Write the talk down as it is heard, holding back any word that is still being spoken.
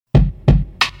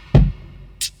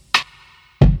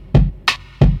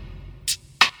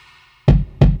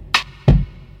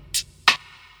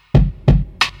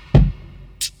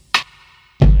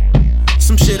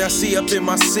that I see up in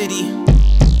my city.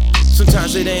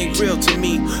 Sometimes it ain't real to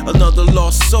me. Another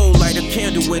lost soul, light a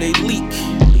candle where they leak.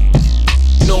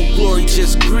 No glory,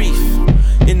 just grief.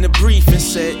 In the briefing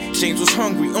said James was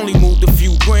hungry, only moved a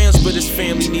few grams, but his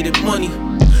family needed money.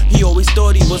 He always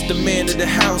thought he was the man of the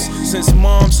house, since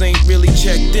moms ain't really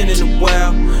checked in a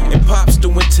while. And pops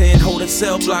doing 10, holding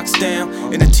cell blocks down,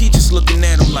 and the teachers looking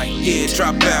at him like, yeah,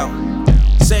 drop out.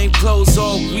 Same clothes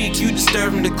all week, you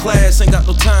disturbing the class, ain't got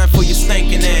no time for your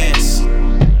stinking ass.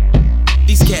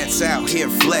 These cats out here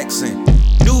flexing,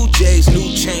 new J's,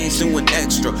 new chains, doing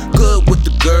extra. Good with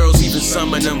the girls, even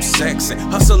some of them sexing.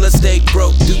 Hustlers stay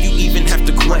broke, do you even have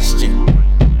to question?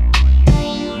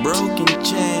 Broken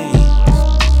chains,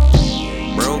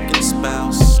 broken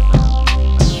spouse,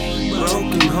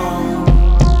 broken home,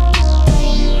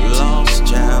 lost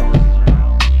child,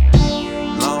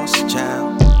 lost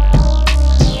child,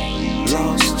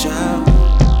 lost child.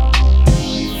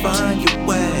 Find your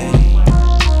way,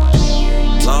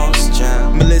 lost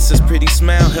child. Melissa's pretty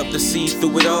smile helped her see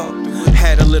through it all.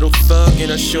 Had a little thug and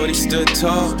her shorty stood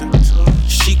tall.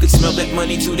 She could smell that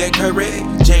money through that curry.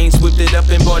 James whipped it up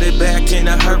and bought it back in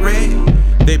a hurry.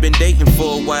 They've been dating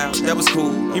for a while, that was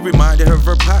cool. He reminded her of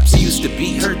her pops, he used to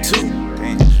beat her too.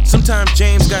 Sometimes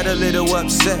James got a little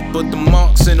upset, but the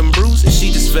marks and them bruises,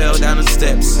 she just fell down the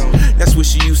steps. That's what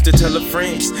she used to tell her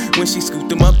friends when she scooped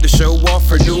them up to show off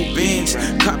her new Benz.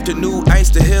 Copped a new ice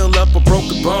to heal up her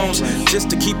broken bones, just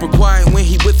to keep her quiet when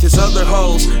he with his other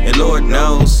hoes. And Lord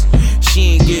knows,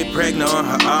 she ain't get pregnant on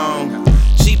her own.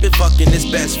 She been fucking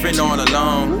his best friend all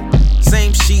along.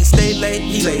 Same sheet, stay late,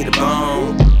 he laid a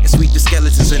bone. And sweep the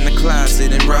skeletons in the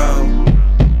closet and roll.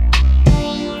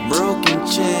 Broken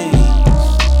chains,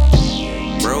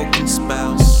 broken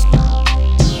spouse,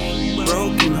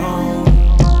 broken home,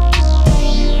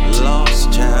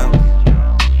 lost child,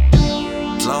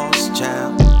 lost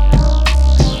child,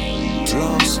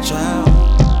 lost child.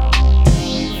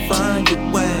 Find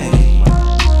your way,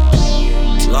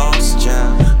 lost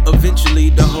child. Eventually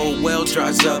the whole well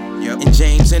dries up, and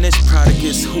James and his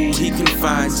prodigus who he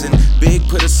confides in. Big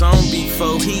put us on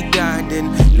before he died,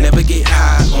 and never get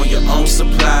high on your own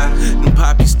supply. Them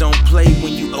poppies don't play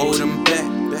when you owe them back.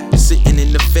 Sitting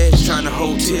in the feds trying to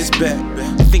hold tears back.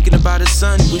 Thinking about his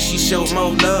son, wish he showed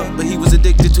more love, but he was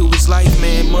addicted to his life,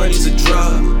 man, money's a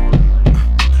drug.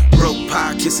 Broke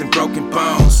pie, kissing broken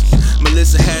bones.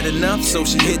 Melissa had enough, so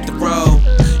she hit the road.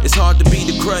 It's hard to be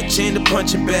the crutch and the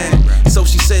punching bag, so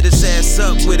she set his ass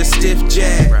up with a stiff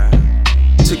jab.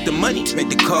 Took the money,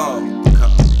 made the call.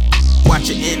 Watch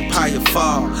an empire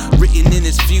fall, written in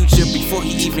his future before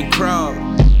he even crawled.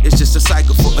 It's just a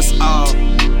cycle for